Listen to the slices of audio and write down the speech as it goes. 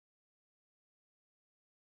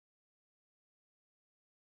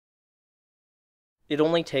It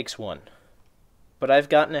only takes one. But I've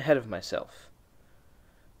gotten ahead of myself.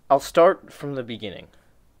 I'll start from the beginning.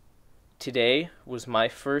 Today was my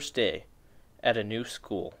first day at a new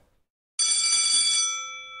school.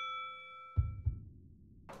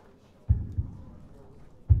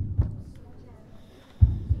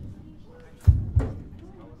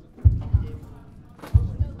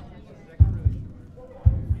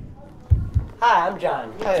 Hi, I'm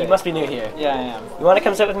John. Hey. You must be new here. Yeah, I am. You want to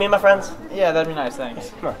come sit with me and my friends? Yeah, that'd be nice,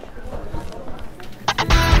 thanks. Come on.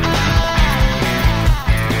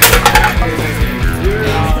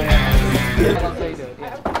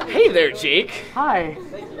 Hey there, Jake. Hi.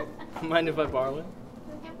 Mind if I borrow it?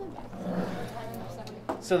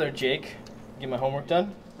 So there, Jake. Get my homework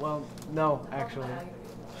done? Well, no, actually.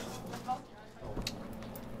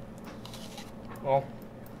 Well,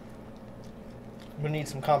 we need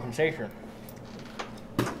some compensation.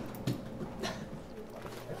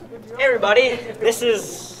 Hey everybody, this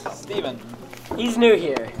is Steven. He's new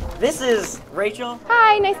here. This is Rachel,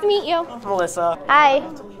 Hi, nice to meet you. Melissa, Hi.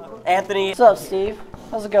 Anthony. What's up, Steve?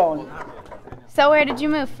 How's it going? So where did you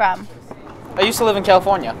move from? I used to live in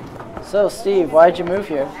California. So, Steve, why'd you move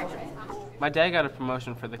here? My dad got a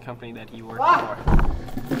promotion for the company that he worked for.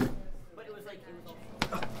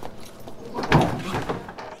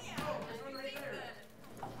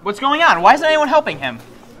 What's going on? Why isn't anyone helping him?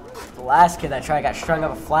 The last kid that tried got strung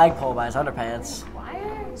up a flagpole by his underpants.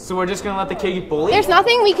 So we're just gonna let the kid get bullied? There's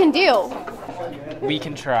nothing we can do. We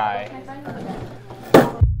can try.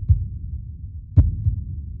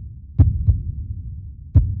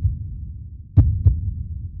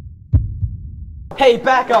 Hey,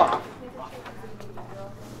 back off!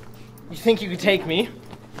 You think you could take me?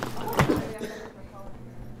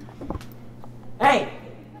 Hey,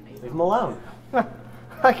 leave him alone.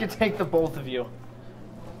 I could take the both of you.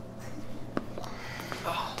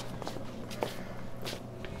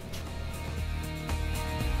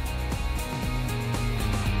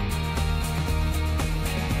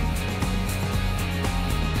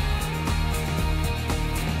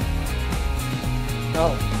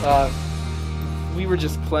 We were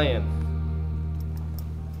just playing.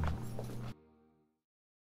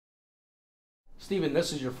 Steven,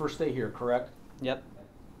 this is your first day here, correct? Yep.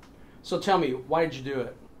 So tell me, why did you do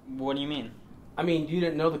it? What do you mean? I mean, you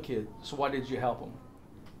didn't know the kid, so why did you help him?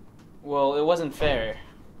 Well, it wasn't fair.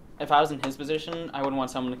 If I was in his position, I wouldn't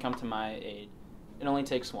want someone to come to my aid. It only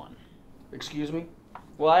takes one. Excuse me?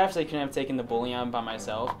 Well, I actually couldn't have taken the bullying on by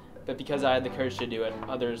myself, but because I had the courage to do it,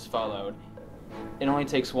 others followed. It only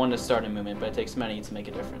takes one to start a movement, but it takes many to make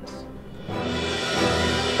a difference.